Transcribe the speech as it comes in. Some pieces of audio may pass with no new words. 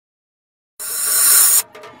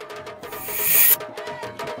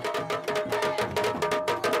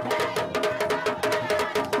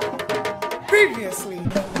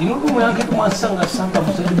Inokumu yanke tumasanga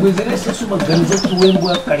musatibwezerese suma ganizo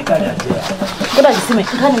tuwembwa kalikali ajea. Koda jisime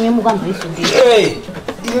nkani mukamba iso ndi.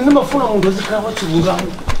 Ine nimafuna mundu ozikawa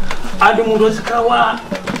chibungamu. Andi mundu ozikawa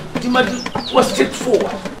timati wa straight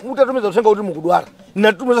forward. Mutatumeza kutenga kuti mukudwala.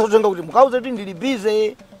 Ninatumeza kutenga kuti mukauze kuti ndili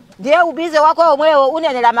busy. Ndiye ubize wako omwewo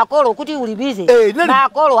unenela makolo kuti uli busy.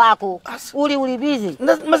 Makolo wako uli busy.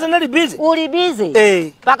 Masa nali busy. Uli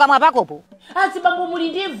busy. Paka mwapakopo. Asi bambo muli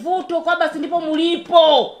ndi vuto kwa basi ndipo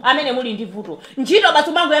mulipo. Amene muli ndi vuto. Ntchito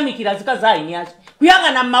basi bango yamikira zikazayi ni achi.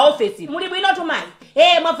 Kuyanga na maoffice. Muli bwino tumayi.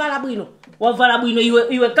 Mwavala bwino. Wavala bwino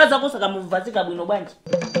iwe kaza kusaka muvazika bwino bwanji.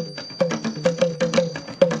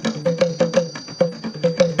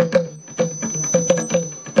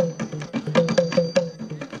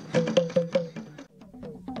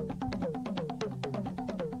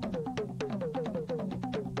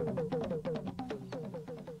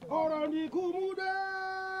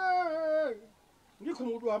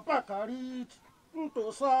 Nikumudwa mpaka liti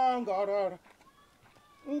ntosangarara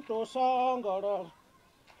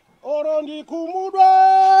oro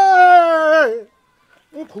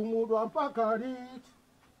nikumudwa mpaka liti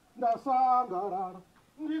ndasangarara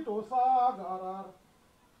nditosangarara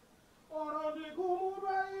oro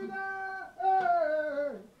nikumudwa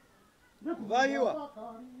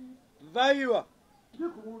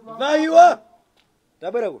Vaiwa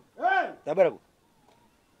Tabaraku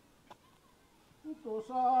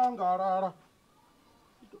Tosangarara.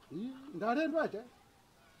 Ndarendwa acha.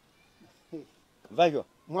 Vaiwa.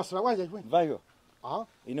 Mwasira wanje chwe. Vaiwa.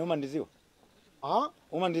 Ine umandiziwa.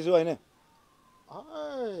 Umandiziwa ine.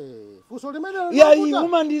 Fuso limene.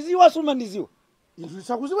 Umandiziwa sumandiziwa. Inzu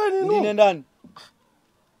sakuziwa nini? Ndine ndani.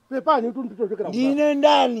 Pepani tundichokera. Ndine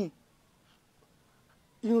ndani.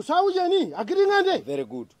 Inu sauje ni akiringande. Very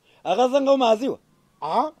good. Akazanga umaziwa?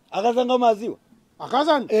 Akazanga umaziwa?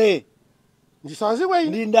 Akazani? Ndisaziwe ini.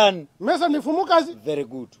 Ndi ndani. Mesa MFUMUKAZI. Very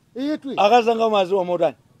good. Iyetwi. Akazanga umaziwa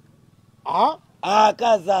motani?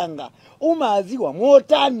 Akazanga umaziwa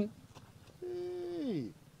motani?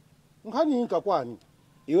 Ngani inka kwani?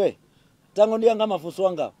 Iwe tango ndiyanga mafuso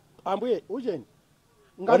wanga. Ambuye ujeni.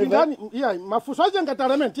 Ngani mafuso aje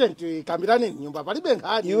ngataramenti enti kambirane nyumba palibe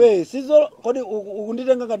ngani. Iwe sizo kodi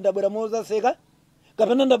ukunditenga kandabwera moza seka?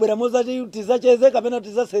 Kapena ndabwera moza tizacheze kapena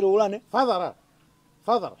tizaserulane?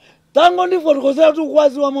 Father. Tango ndifotokozera tu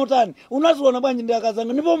kwaziwa motani. Unaziona bwanji ndi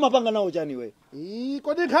akazanga ndipo mapanga nawo chani we.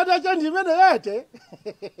 Kodi khada chandi imene yete.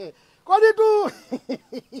 Kodi tu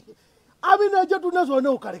abina jetu nazone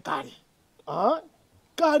ukalekale.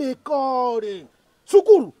 Kale.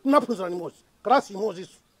 Sukulu tunaphunzira limozi. Klasi imozi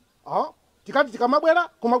isu. Tikati tikamabwera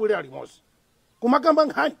kumabwera limozi. Kumakamba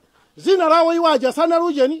nkhani. Zina lawo iwaja sana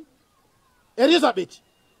lujeni. Elizabeth.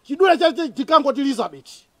 Chidula chache tikangoti Elizabeth.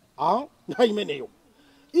 Na imeneyo.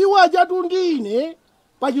 Iwaja tundine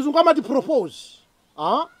pachizungu amati propose.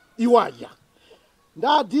 Iwaja.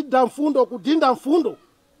 Ndadinda mfundo kudinda mfundo.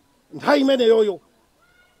 Nthawi imeneyoyo.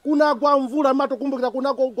 Kunagwa mvula matokumbukira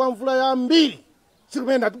kunagwa mvula ya mbiri.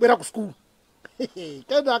 Sikumene ndatibwera ku school.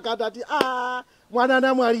 Kenda akadati mwana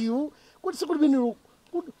na mwaliu kuti sikulibini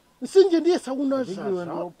nsinje ndiye sauna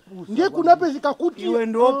sasa. Ndiye kunapezeka kuti iwe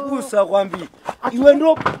ndopusa kwambiri. Iwe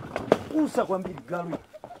ndopusa kwambiri galwi.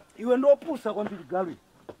 Iwe ndopusa kwambiri galwi.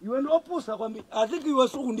 Iwe ndopusa kwambiri. Athiki iwe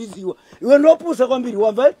sukundiziwa. Iwe ndopusa kwambiri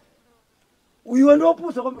wamva? Iwe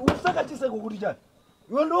ndopusa kwambiri. Usaka chiseko kuti chani?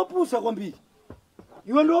 Iwe ndopusa kwambiri.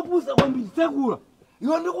 Iwe ndopusa kwambiri sekula.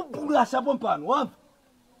 Iwe ndikubhula shapo mpano wamva?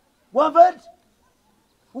 Wamva?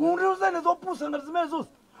 Undiuzane zopusa ngati zimene zonse.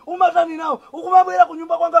 Umatani nawo ukumabwera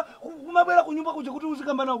kunyumba kwanga kumabwera kunyumba kuja kuti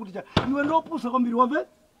uzikamba nawo kuti chani? Iwe ndopusa kwambiri wamva?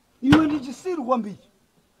 Iwe ndi chisiru kwambiri.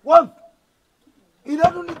 Wamva?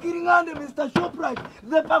 Ilatu nikiringande Mr. Shoprite,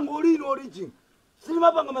 the Pangolino origin.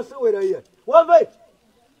 Sima panga masewera iya. Wamva?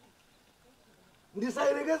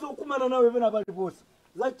 Ndisailekezo ukumana nawe vena pali posa.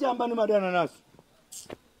 Zachamba ni madana naso.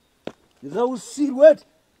 Za usiru wetu.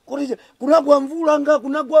 Kuti kunagwa mvula nga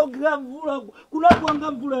kunagwa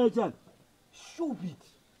mvula ya chani. Stupid.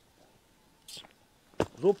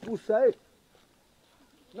 Zopusa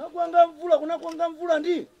kunagwa mvula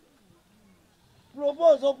ndi.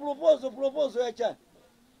 Proposal ya chani.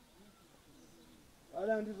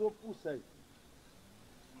 Ala ndizopusa hii.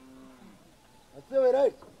 Asewe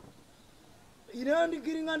right. Ine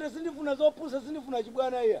ndikiringande sindifuna zopusa sindifuna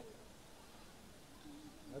chibwana iya.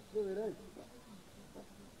 Asewe right.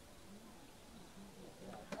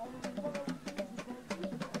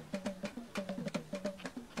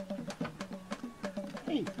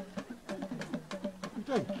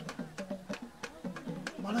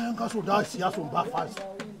 Mana yang kaso dasi aso mbafasi.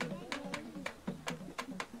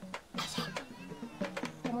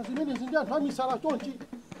 Kama zimene zindia ntwa misala chonchi.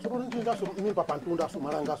 Chakoni ndinga so mimba pantunda so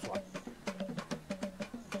maranga so.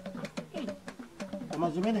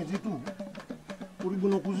 Amazimene zitu uri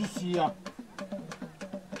buno kuzisiya.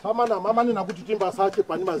 Kama na mama nina kuti timba sache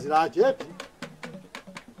pani mazira ache eti.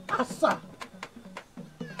 Asa.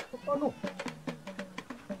 Pano.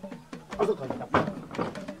 Azo kana.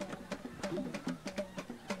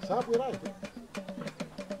 Sabu rai.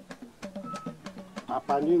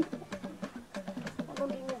 Apa ni? Apa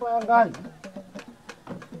ni nyumba ngani?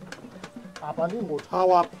 Apa ni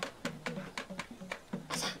ngothawa?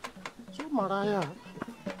 So maraya.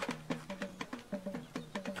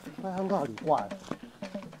 Ngali kwa.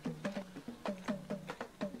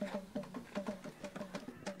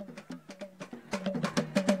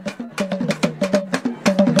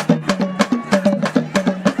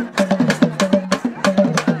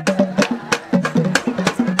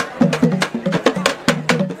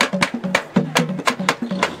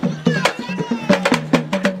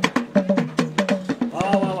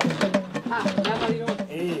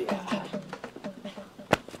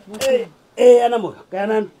 Anamoka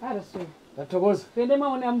kana Araso. Tatokoza. Fende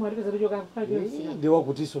maone amharikiza kujoka kupata yosika. Ndiwa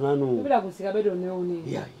kuti sonano. Bila kusika bedo neone.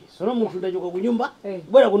 Yeah, sono muntu ndachoka kunyumba.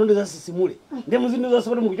 Bwana kunondeza sisimule. Ndi muzindu za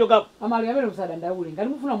sokoti mukuchoka hapo. Amali amene kusada ndaule. Ngati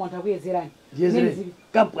mufuna mwanta kuyezerani. Yezerani.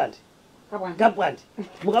 Kapwandi. Kapwandi. Kapwandi.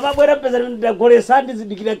 Mukababwera pesa ndagolesa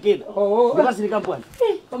ndizidikira kena. Ndipasiri kapwandi.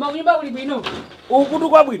 Koma kunyumba kuli bwino. Ukutu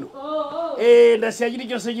kwa bwino. Ndasiya chili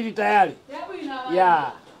chonse chili tayari. Ya bwino.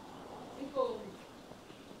 Yeah.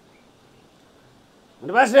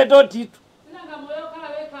 Ndipasire toti tu.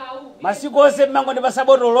 Masiku ose mmango ndipasa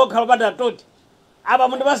botolo lokha lopanda toti. Apa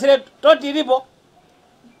mundipasire toti ilipo.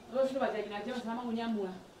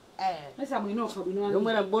 Mesa bwino kwa bwino wangu.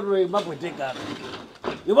 Yomwera botolo imapweteka.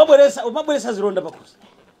 Umabweresa zironda pakusa.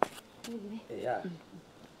 Yeah.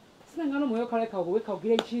 Sina ngano moyo kale weka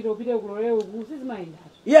ugire chiro bide ukulole ugusizi mainda.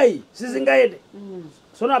 Yei, sizingaende.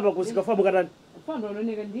 Sona apa kusika famu katani. Fando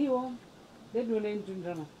oneka ndiwo. Debi one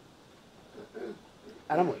ndundana.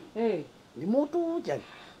 Anamoyo. Ndi moto chani.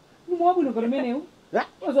 Ni mwabu no kamene u.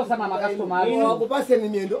 Ozo sama makastoma. Ino kupase ni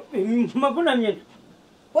miendo. Mapuna miendo.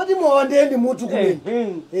 Poti muonde ndi mutu kumene.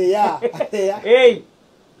 Ya.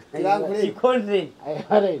 Ikonze.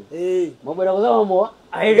 Mabwera kuzama mowa.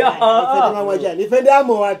 Fende mwajani. Fende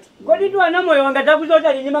amo watu. Kodi tu anamoyo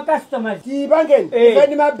wangatakuzota ni customers. Tibangeni.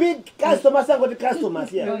 Fende ma big customers ngoti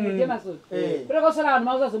customers ya. Ndema so. Pero kosala vanhu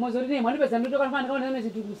mauza zomwe zoti ne mwandipeza nditoka nfana kaona nene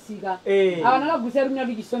zitukusika. Awana kagusa rumya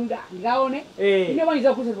ndichisonga. Ndikaone. Ine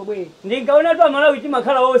waniza kusa pobwe. Ndingaona tu amala uti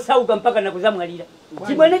makhala wosauka mpaka nakuzamwalira.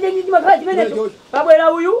 Chimweneje ndi makhala chimenecho.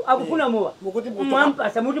 Babwera uyu akufuna mowa. Mukuti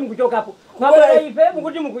mwampasa muti mukuchoka hapo. Babwera ife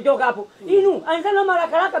mukuti mukuchoka hapo. Inu anzana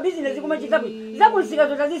malakalaka business kumachitabu. Zakusika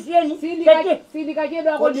zotazisieni. Sindika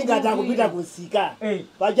chedo ako ndingata kupita kusika.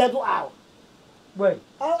 Pachatu awo. Bwe.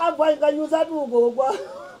 Apa ikanyuza tu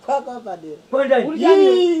kwa padera. Kwenda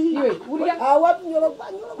iwe uri awapi nyola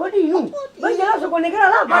kwanyola. Kodi inu. Banja konekera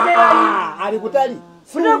la padera. Ali kutali.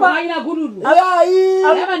 Funa kwa aina gududu.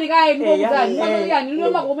 Ama nikae niko kutali. Yani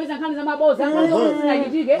ndio makomeza nkani za maboza. Ndio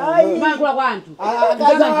zinajitike. Makula kwa antu.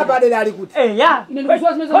 Akaza padera ali kuti. Ya. Ine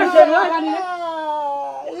ndikushwa simeza kanile.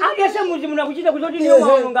 Agese muzi munakuchita kuzoti niyo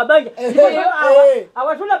maononga banja.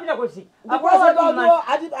 Awatula pita kosi. Akwa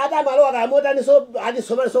ati malowa kamota ni so ati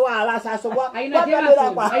so ala saso kwa. Aina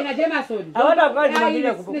jema sodi. Awata kwa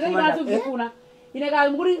ndimabira kupufuna. Ineka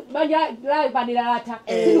muri banja la padira lata.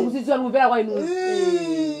 Sinu kusizwa numvera kwa inu.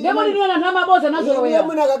 Ndemo ni nwana ntama boza nazo wewe. Yeye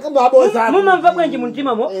muna kakamba boza. Muma mva bwanji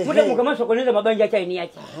muntima mo. Muta mukamaso koneza mabanja cha ini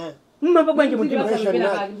yacha. Muma mva bwanji muntima.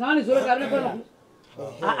 Mzamani zoro karne kwa.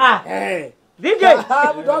 DJ.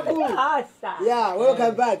 Mdoku. Asa. Yeah,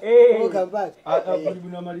 welcome back. Welcome back.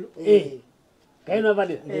 Kulibuna Mario. Kaina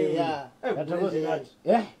vale. Yeah. Katakozi nati.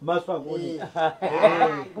 Maswa ngoni.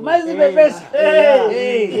 Kumazi bebesi.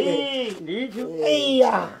 Ndicho.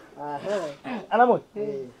 Iya. Alamo.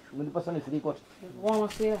 Mnipasa ni silikoti.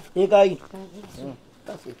 Wamosea. Ikai.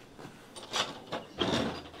 Kasi.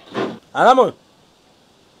 Alamo.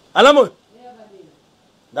 Alamo.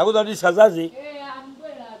 Ndakuza ndi sazazi.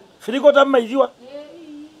 Filikota mmaiziwa.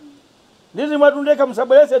 Ndizi mwatundeka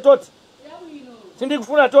msabwelese toti. Sindi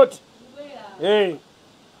kufuna toti.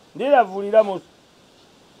 Ndila vulira mosu.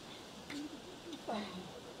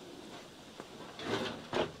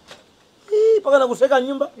 Paka na kuseka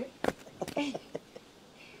nyumba.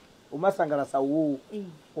 Umasangala sawu.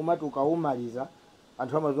 Umatu ukaumaliza.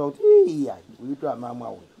 Anthu amazoa kuti iya uyitu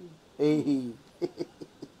amamwa uyu.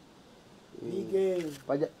 Bige.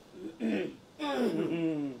 Paja.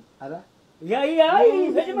 Ala? Ya,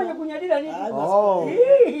 pete manya kunyadira ni.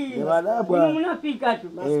 Ni madabwa. Munapika tu.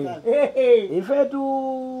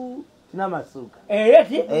 Ifetu tina masuka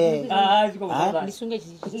eti ndisunge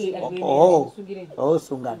chichi oh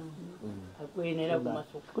sungana akuenera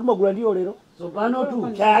kumasuka kuti magula ndiyo lero sopano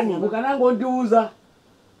tu chani mukanangondiuza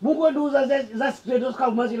mukondiuza za straight osika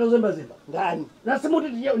kumachita zembazemba ngani nasimuti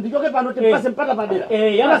ndichoke pano tipase mpata padera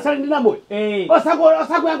yana ndina moyo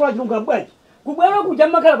osakuyankhula chilungu bwanji kubwera kuja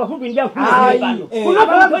makhala pafupi ndi pano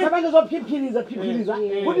kunopasabange zophipiriza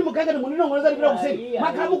kuti mukangati muninongoleza lipira kuseri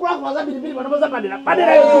makhala mukulakula zambirimbiri panopo za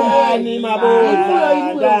padera ni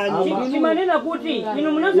mabodani ndimanena kuti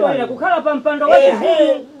inu munazoera kukhala pa mpando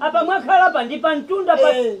wachifumu apa mwakhala pa ndi pa mtunda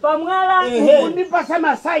pa mwala kundipasa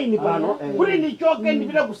masaini pano kuti ndichoke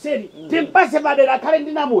ndipita kuseri timpase padera akhale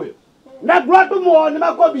ndina moyo ndagula tumuone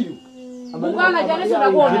makobiri mukana janeso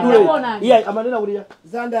ndakona iya amanena kuti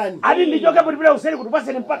zandani ati ndichoke ndipita kuseri kuti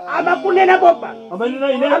pasene mpaka amakunena boba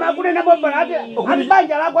amakunena boba ati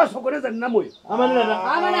banja lako asokoneza ndina moyo amana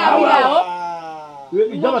abirao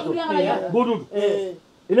ijamato bududu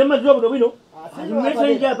ine maziwa budo bwino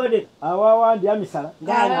mmesenja pade awawa ndi amisala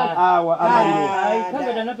awa amaliro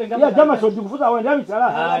kanga tanapenga ya jamato ndikufuza awa ndi amisala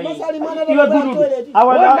basali mwana iwe bududu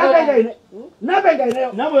awa napenga ine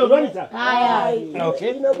namoyo ndonita okay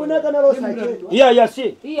inabunaka na rosa chetu iya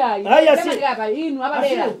si iya si hapa inu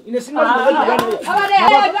abadera ine singa abadera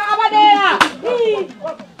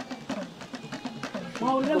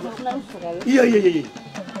iya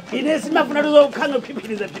ine simafuna tuzo kukhanga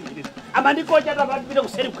phiphiriza amandikocha tapapita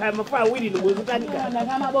kuseri kukhaya mafa awiri nimuzitanika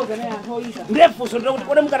ndakamaboga naye athoisa ndefuso ndikuti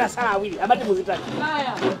kode mukanasala awiri amati muzitani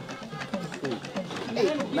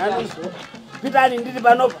naniso pitani nditi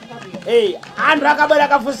panopa anthu akabwera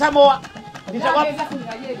akafunsa mowa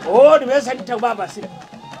ndimesa nditakubaba sira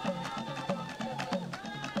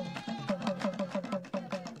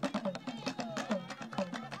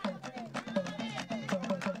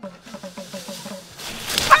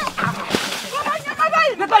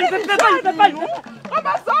Pepani.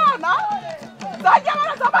 Amazona.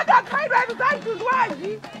 Zanyama zabada khairwa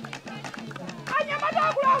zandundwaji. Anyama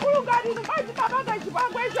dakula kulungani mbaji babanga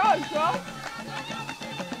chipangwe choncho.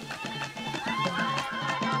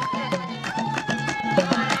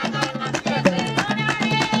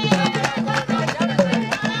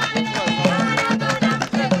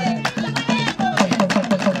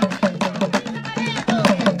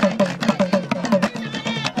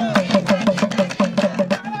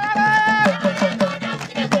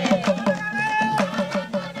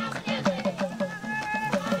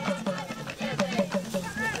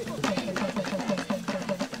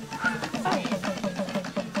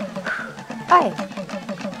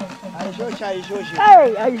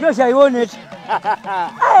 aishosha ioneti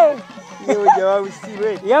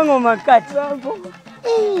yango makati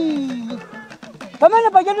pamene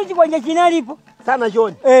pachatu chikwanja chinalipo sana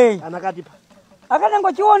choni anakatipa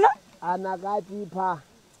akanangochiona anakatipa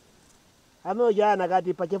ameoja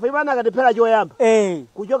anakatipa chefo imana akatipera choyamba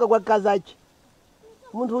kuchoka kwa kazachi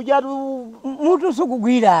munthu ujatu mutu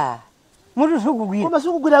sukugwira koma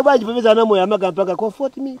sukugwira bwanji pameza anamoyo amakampaka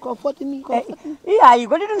comfort me iyayi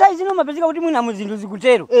kodi nthawi zino mapezeka kuti mwina muzinthu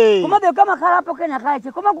zikutero komabe kamakhalapo kena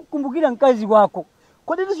kache koma kukumbukira mkazi wako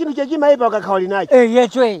kodi chinthu chachimaipa ukakhala nacho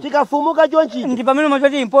yechwe chikafumuka chonchi ndi pamene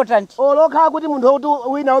machoti important olokhala kuti munthu kuti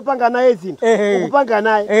wina upanga naye zinthu ukupanga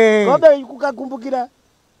naye kobe kukakumbukira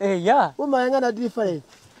ya umayang'ana different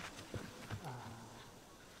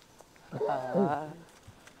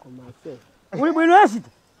komase uli bwino asita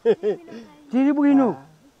tiri bwino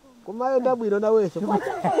kumayenda bwino naweso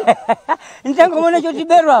ntangomona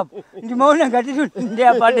chotibero apo ndimaona ngati ndi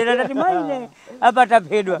apadera ndati maine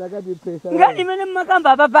apataphedwa ngati imene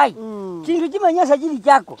mmakamba apapai chinthu chimanyasa chili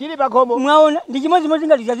chako chili pakhomo mwaona ndi chimodzimodzi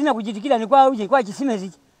ngati chatina kuchitikirani kwa chisime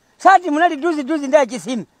zichi sati munali duzi ndi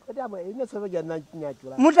achisime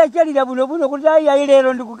mutachalira bunobuno kuti ayi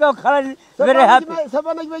lero ndikukakhala very happy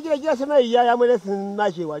sapana chimechira chirasema iya yamwene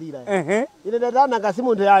sinachewalira ine ndatana ngasi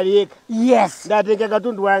munthu yaliyeka yes ndatenga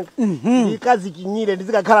katundu wanga ndikazi chinyire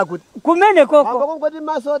ndizikakhala kuti kumene koko ngoti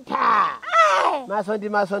maso ndi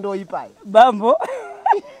maso ndoyipayo bambo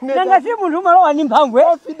nanga si munthu umalowa ni Mpungwe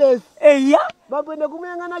confidence eya bambo ine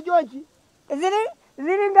kumuyang'ana chonchi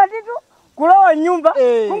zili ngatitu kulowa nyumba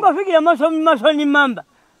kungofikira maso ni mamba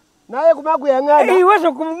naye kumakuyang'ana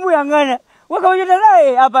iweso kumuyang'ana wakawachita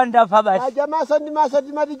naye apa ndafa basi aja maso ndi maso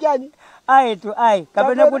timati chani ayi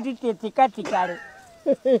kapena kuti tetikatikale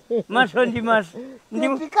maso ndi maso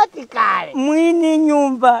tetikatikale mwini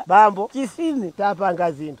nyumba bambo chisime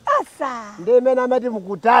tapanga zinthu asa ndimene amati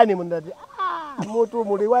mukutani mundati mutu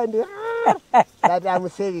muli wende that I'm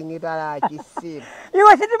saving it ala chisime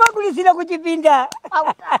iwe sitimakulisira kuchipinda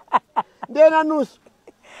ndena nusu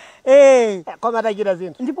koma tachita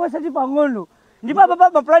zinthu ndipo sati pang'ono Ndipo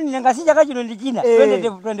baba plan nyanga sija kachino ndichina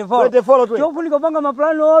 2024 chofunika panga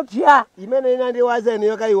maplani opya imene ina ndi wazeni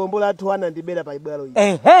yoka iwombola 200 ndibera pa ibwalo iyi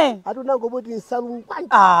ehe atunango kuti nsalu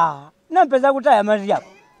nampeza kutaya mali yako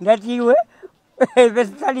ndati iwe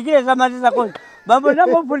vesitalikire zamaliza konse bambo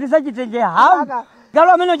ndangofundisa chitenje hamu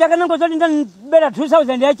galo amene chakanango zoti ndibera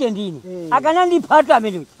 2000 yache ndine akanandipata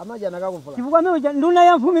amene amaja nakakuvula chifukwa amene nduna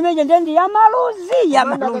ya mfumi meje ndendi ya maluzi ya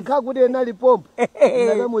maluzi ndakakha kuti enali pompo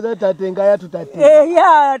ndakamuza tatenga yathu tatenga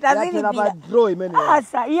ya tazini pa draw imene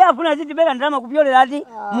asa iye afuna zitibera ndalama kupyolera ati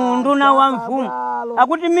munduna wa mfumu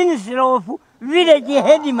akuti minister of village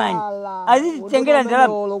headman azititengera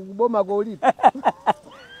ndalama kuboma kolipa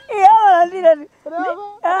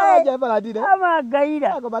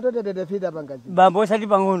bambo osati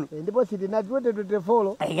pang'ono ndipo sitina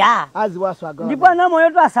 2024 ya aziwaswaga ndipo anamoyo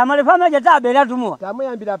to asamale famaja tabera tumuwa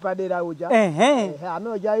tamuyambira padera uja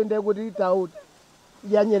ameojayo ndekuti tauti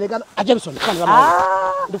yanyelekana Jameson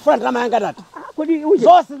ndifuna ndalama yanga tati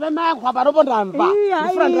zose zemayankho panopo ndamva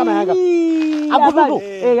ndifuna ndalama yanga akututu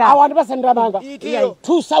awandipasa ndalama yanga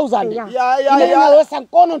 2000 imene nalowesa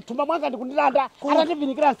mkono mthumba mwanga ndikundilanda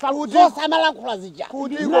atativinikira nsalu zose amalankhula zija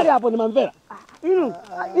ndinali apo ndimamvera inu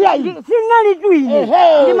sinali tu ine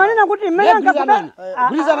ndimanena kuti mmene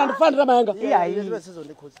gulizana ndifuna ndalama yanga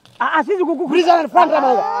asizi gulizana ndifuna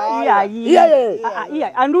ndalama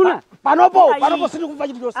yanga anduna panopo sindikuva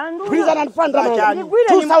chinthu chonse gulizana ndifuna ndalama yanga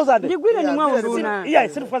 2000 ndigwire ni mwa nduna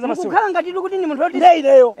sindikufaza masiku kukhala ngati kuti ni munthu oti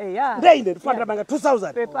ndeineyo ndeine ndifuna ndalama yanga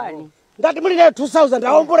 2000 pepani ngati muli nayo 2000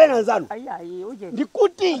 aomborena nzanu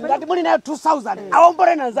ndikuti ngati muli nayo 2000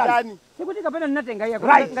 aomborena nzanu sikuti kapena ninatenga iya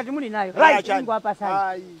ngati muli nayo tangu hapa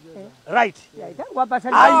sana right tangu hapa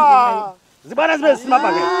sana zibwana zimene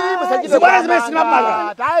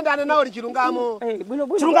simapanga taendane nawo lichilungamo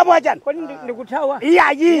chilungamo achani kwani ndikuthawa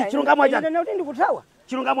iyayi chilungamo achani ndikuti ndikuthawa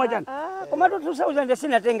chilungamo achani koma 2000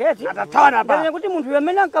 sinatenga eti atathawa napa kuti munthu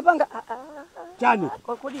amene ankapanga chani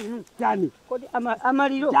kodi inu chani kodi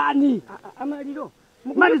amaliro chani amaliro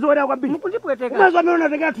malizora kwambiri mukundipweteka mwanzo amene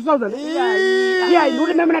unatenga 2000 iyayi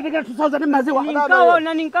ndikuti mmene unatenga 2000 maziwa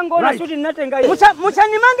ninkaona ninkangola kuti ninatenga iyo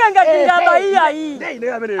muchanimanga ngati ndaba iyayi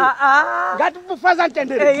ndeineyo ameneyo ngati mufaza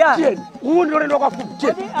mtendere chiyeni uwu ndilolendo kwafupi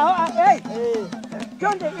chiyeni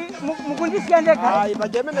chonde mukundisiya ndekha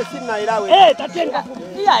pajamene sinailawe tatenga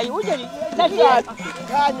iyayi ujeni tatiya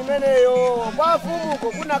kani meneyo kwa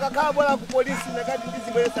fumuko kuna kakhala bwala ku polisi nakati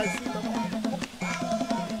ndizibwesa sima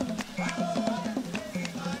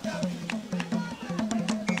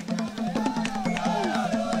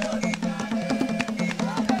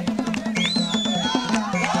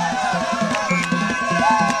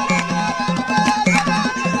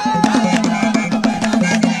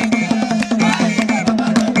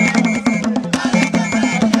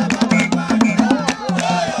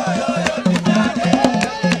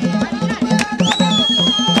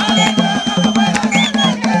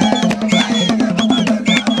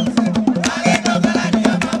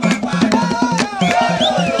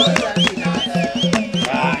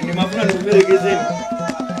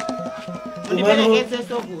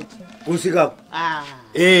Usikapo.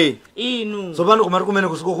 Inu. Sopano kumari kumene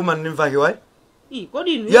kusiko kumana nimvaki wai?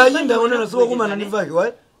 Kodi inu. Ya inda onena siko kumana nimvaki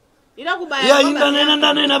wai? Irakubaya. Ya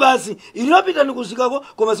inda nena basi. Ilopita nikusikako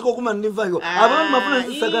koma siko kumana nimvaki wai. Abana mafuna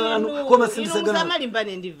ndisakana nanu koma sindisakana. Inu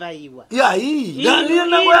malimbane ndivaiwa. Ya ine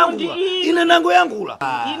nango yangula. Ine nango yangula.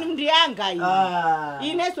 Inu ndiyanga inu.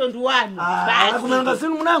 Ineso ndiwanu. Basi. Kunanga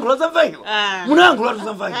sinu munangula zamvaki. Munangula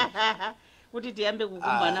tuzamvaki. Kuti tiyambe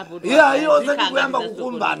kukumbana poto. Osati kuyamba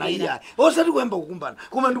kukumbana Osati kuyamba kukumbana.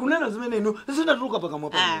 Koma ndikunena zimene inu sindatuluka pakamwa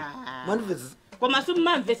pano. Manifest. Koma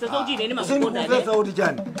sumamvesa zokuti ine makukonda. Sindikuvesa kuti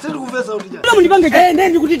chani. Chani. Mundipange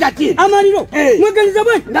ndikuti tachini. Amaliro. Mwaganiza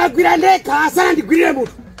bwana. Ndagwira ndekha asana ndigwirire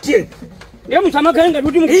munthu. Chini. Ndiye mutamakalanga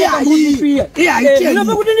kuti mukupanga mutipia.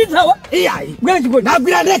 Ndinapa kuti ndithawa. Bwanji bwana.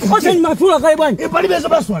 Ndagwira ndekha. Osani mafula kai bwana. Palibezo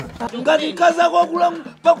baswana. Ngati kaza kwakula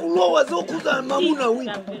pakulowa zokhuza mamuna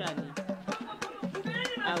wina.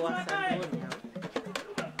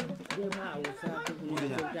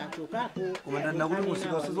 Kumandanda kuti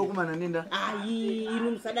musika usizokumana ninda.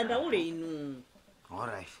 Inu msadanda ule inu.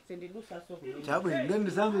 Alright. Sendidusa so. Chabwe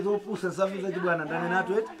ndendi sangu zopusa safi za chibwana ndani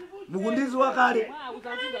nato eti. Mukundizi wakale.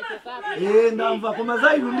 Ndamva koma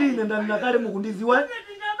zaidu ndine ndani nakale mukundizi wa.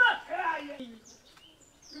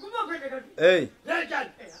 Hey.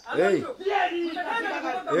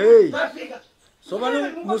 Sobano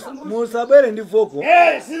musabere ndi voko.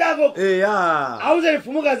 Silavo. Ya. Auze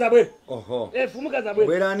Mpungwe-Pungwe bwe. Oho. Mpungwe-Pungwe bwe.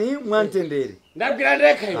 Bwerani mwantendere. Ndagwira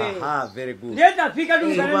ndekha ine. Very good. Ndiyeta fika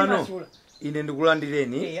ndungana masula. Ine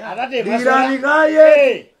ndikulandireni. Atate Dirani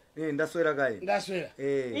kaye. ndaswera kaye. Ndaswera.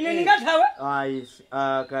 Ine ningathawe? Ayi,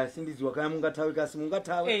 kasindiziwa kaya mungathawe kasi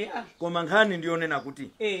mungathawe. Koma nkhani ndionena kuti.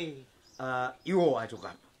 Iwo achoka.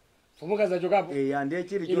 Mfumukazi achokapo. Ndiye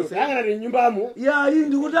chiri chose. Yangana ni nyumbamo. Iyi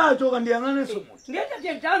ndikuti achoka ndiyangane so.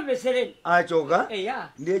 Ndiye tambe sereni. Achoka?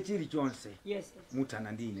 Ndiye chiri chonse. Yes.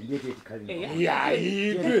 Mutana ndine ndiye tikhali.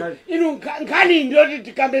 Inu nkhani ndiyo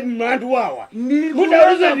tikambe mlandu wawa.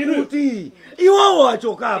 Mutauliza kuti iwo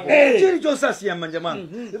achokapo. Chiri chose asiya manja manga.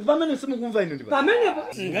 Pamene simukumva ino ndiba. Pamene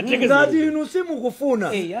ngati inu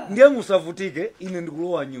simukufuna ndiye musavutike ine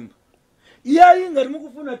ndikulowa nyumba. Iya ngati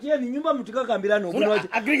mukufuna tiyeni nyumba mutikakambirana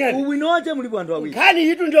ubwino wache mulipo anthu awiri. Nkhani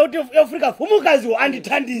yitu ndiyo kuti Afrika mfumukazi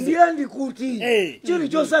andithandize. Ndiye ndikuti chiri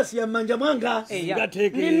chose asiya manja mwanga.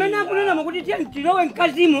 Nimene akunena makuti tiyeni tilowe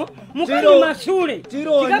mkazimo mukali masule.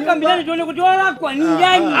 Tikakambirana tione kuti walakwa ni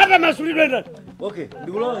ndani. Hata masulidwe ndani. Okay,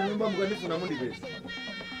 ndikulowa nyumba mukandifuna mundipeza.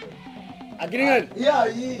 Agringani?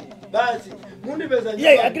 Basi mundipeza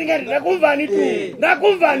nyumba. Agringani nakumvani tu.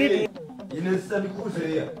 Nakumvani tu. Ine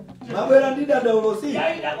sandikuzeya. Mabwera ndidada ulosi.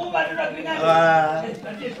 Nakumva tu agringani.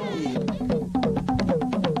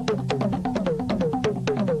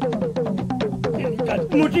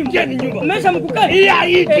 Muti mjeni nyumba. Mesha mkukali.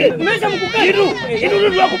 Mesha mkukali. Idu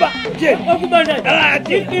ndu wakuba. Wakubanda.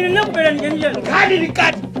 Ini nakubela njeni. Kadi ni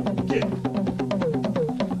kadi.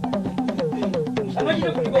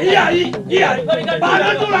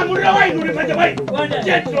 Bado tula mure wa inu rifanya wa inu.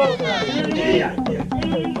 Jetro.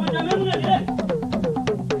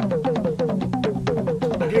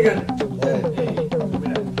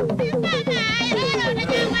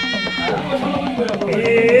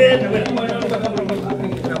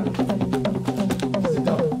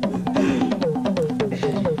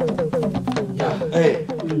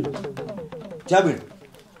 Chabwino.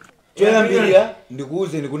 Choyambirira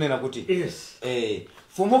ndikuuze ndikunena kuti.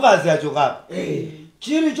 Mfumukazi achokapo.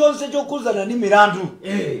 Chiri chonse chokuzana ndi milandu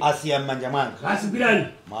asiya mmanja mwanga. Asibirani.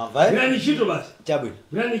 Mava. Birani chito basi. Chabwino.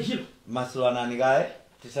 Birani chito. Masolo nani kae?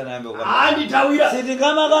 Tisanayambe kwa. Anditawira.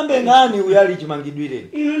 Sitingama kambe ngani uyali chimangidwire.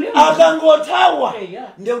 Akangothawa.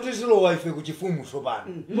 Ndiye kuti silowa ife ku chifumu sopano.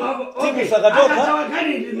 Okay. Sakatoka. Akatawa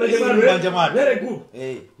kani ndi manja. Very good.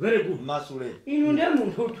 Very good. Masule. Inu ndiye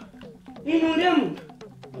muntu. Inu ndiye muntu.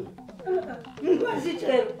 Muntu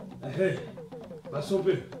asichero.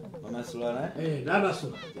 Masope. Mama Sulana? Na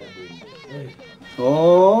masope.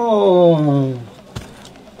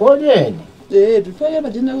 Kodeni? Tufaya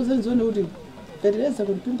majina uzenzone kuti katileza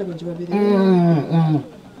kunipinda kunjibabiri.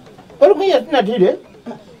 Olukuya tinatire?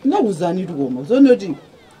 Nakuzani tukoma. Uzone kuti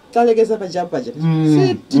talekeza pajapaja.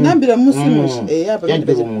 Si tinambira musimoshi. Apa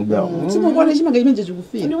pajapaja. Simukwane chimanga chimenje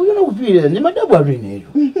chikufira. Ndi uyona kupira ndi madabu avineyo.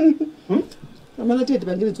 Amala tete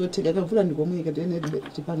pangire zotheka kavula ndikomweka tene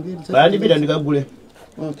tipangire. Bandi pita ndikagule.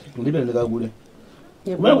 Okay. Ndipita ndikagule.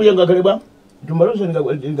 Kumana kujenga kaleba. Tumbalose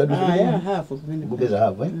ndikadusa. Hafu kupenda. Kupeza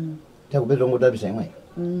hafu takupeza ngotabisa imwe.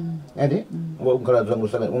 Ende? Ngokhala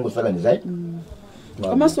ngosaka ndizai.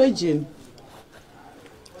 Amaso ejeni.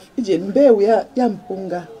 Ejeni mbewu ya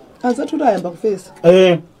mpunga. Azatula yamba kufesa.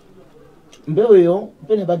 Mbewu yo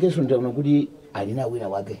pene bakeso ndaona kuti alina wina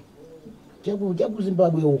wake. Chaku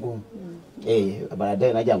Zimbabwe huko.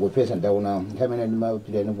 Baadaye naja ngopesa ndaona ntamene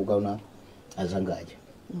ndimapita nikukaona azangaje.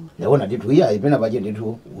 Ndaona ditu iya ipena baje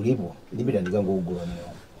ditu ulipo. Ndipita ndikangogula nayo.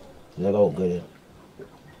 Ndakaogerera.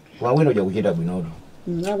 Wawino ja kuchita bwinoto.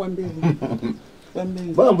 Kwambiri.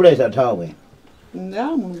 Kwambiri. Baka mbula isatawe.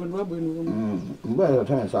 Mulungu wabwino. Mbula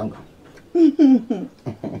isatawe sanga.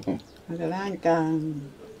 Akalanka.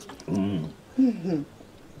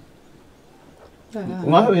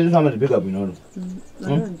 Ngawe nzama tibika bwinoto.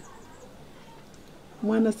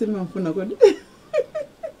 Mwana sima mfuna kodi.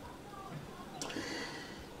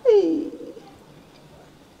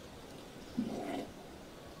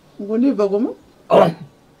 Ngoniva koma?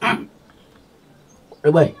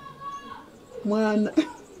 Ebai. Mwana.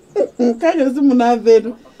 Kanyo simuna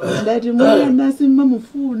vetu. Ndati mwana sima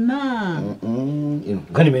mfuna.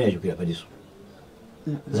 Ngani mene chukira padiso.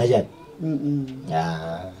 Zajani.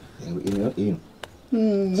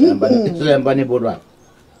 Siyambane bodwa.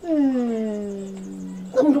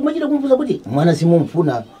 Mtu mwajira kumfuza kuti mwana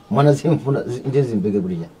simumfuna ndezi mbeke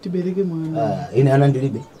kulija. Tibereke mwana. Ine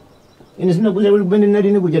anandilibe. Ine sina kuja kubende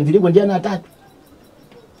nali kuja ndiliko ndi ana atatu.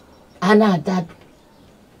 Ana atatu.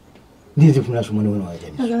 Ndizi funa sumone wena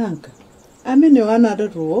wajani. Akalanka. Amene wana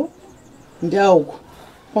atatu ndi auko.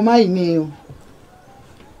 Koma ineyo.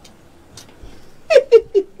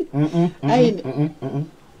 Aine.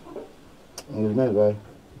 Ngizimeka.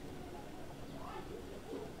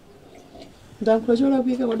 Ndakuchola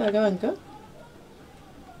kuika kwa Akalanka.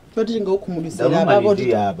 Toti ngokumulisira baba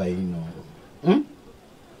ndi aba ino.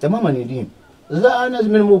 tamama nini zana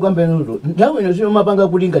zimene mukamba nuto nthawi ino sio mapanga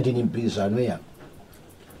kuti ngati ni mpikisano ya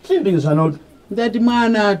simpikisano ndati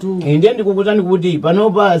mwana tu ndiye ndikukuzani kuti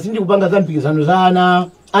panopa sindikupanga za mpikisano za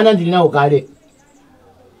ana ndili nawo kale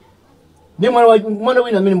ne mwana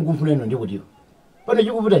wina amene mukufuna ino ndikuti pano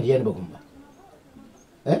chikuvuta ndiyani pakumba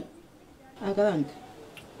akalanga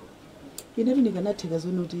ine ndikanatheka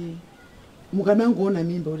zonoti mukanangoona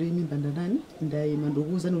mimba kuti mimba ndanani ndayima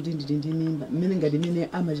ndikuwuzani kuti ndili ndi mimba mmene ngati mmene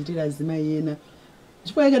amachitira azimayi ena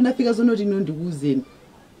chifukwa ikanafika zonoti ino ndikuwuzeni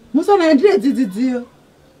musanayandire dzidzidziyo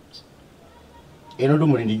ino ndo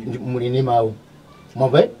muli ni mawu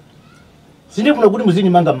mwamva sindifuna kuti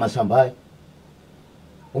muzinimanga mmasamba ayi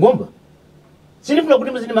ungomba sindifuna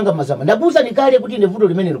kuti muzinimanga mmasamba ndakuwuza nikale kuti ine vuto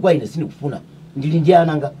limene likwa ine sindikufuna ndili ndi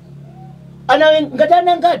ananga ana ngati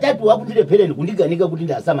ananga atatu akundilephereni kundiganika kuti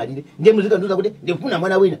ndasamalire ndiye muzikandiuza kuti ndifuna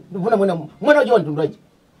mwana wina ndifuna mwana wacho wantundwaji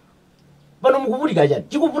pano mukuvutika chani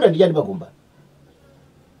chikuvuta ndi chani pakumba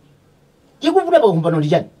chikuvuta pakumba ndi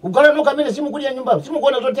chani kugala noka amene simukulira nyumba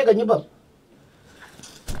simukuona zotheka nyumba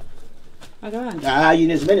akalanga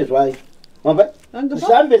ine zimenezo ayi mwamva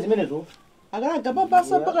sambe zimenezo akalanga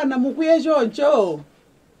papasa mpaka namukuye choncho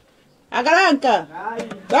akalanga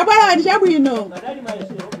babwalani chabwino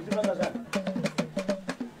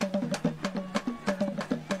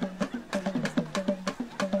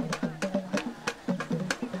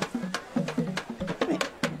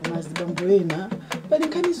mazibamboena pane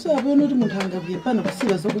nkhaniso yapo inoti munthu angabwere pano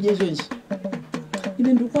kusika zokudya chonchi ine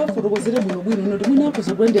ndikuwafotokozere bwinobwino inoti mwina apo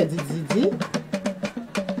zokulandira dzidzidzi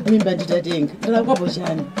mimba nditatenga ndalakwapo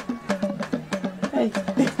chani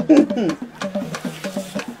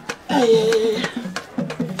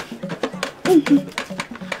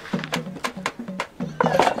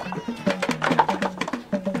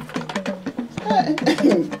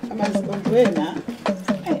amazibamboena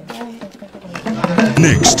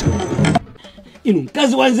next inu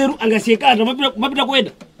mkazi wa nzeru angasiye kalata mapita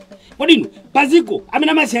kwenda kodino paziko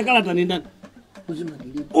amene amasiya kalata ndi ndani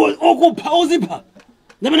okupha ozipha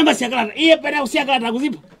ndamene amasiya kalata iye pene akusiya kalata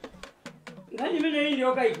akuzipha ngani imene ili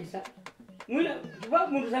yokaikisa mwina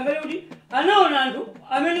munthu sangale kuti anaona anthu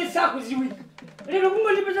amene sakuziwika lero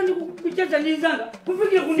kungondipeza ndikucheza ndi nzanga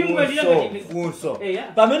kufikira kundifunso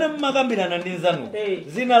pamene mmakambirana ndi nzanu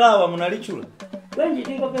zina lawa munalichula bwanji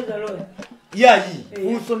tingopeza loya yayi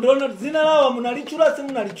funso ndiona zina lawa munalichula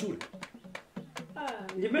simunalichula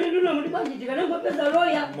ndimene nduna muti bwanji tikanangopeza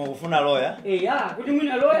loya mukufuna loya kuti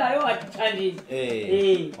mwina loya ayo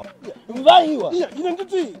atithandize mvaiwa ine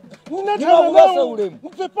nditi ndinatana ulemu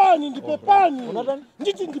mpepani ndipepani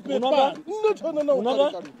nditi ndipepani ndinatana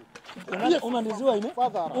nawo umandiziwa ine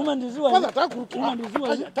umandiziwa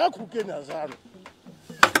takurukeni azanu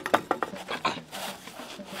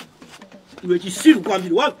iwe chisiru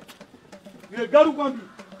kwambiri wako iwe garu kwambiri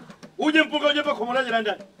uje mpunga uje pakhomona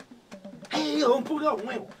chirandani mpunga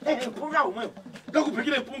umwewo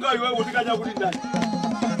ndakupikire mpunga iwe wotikanya kuti ndani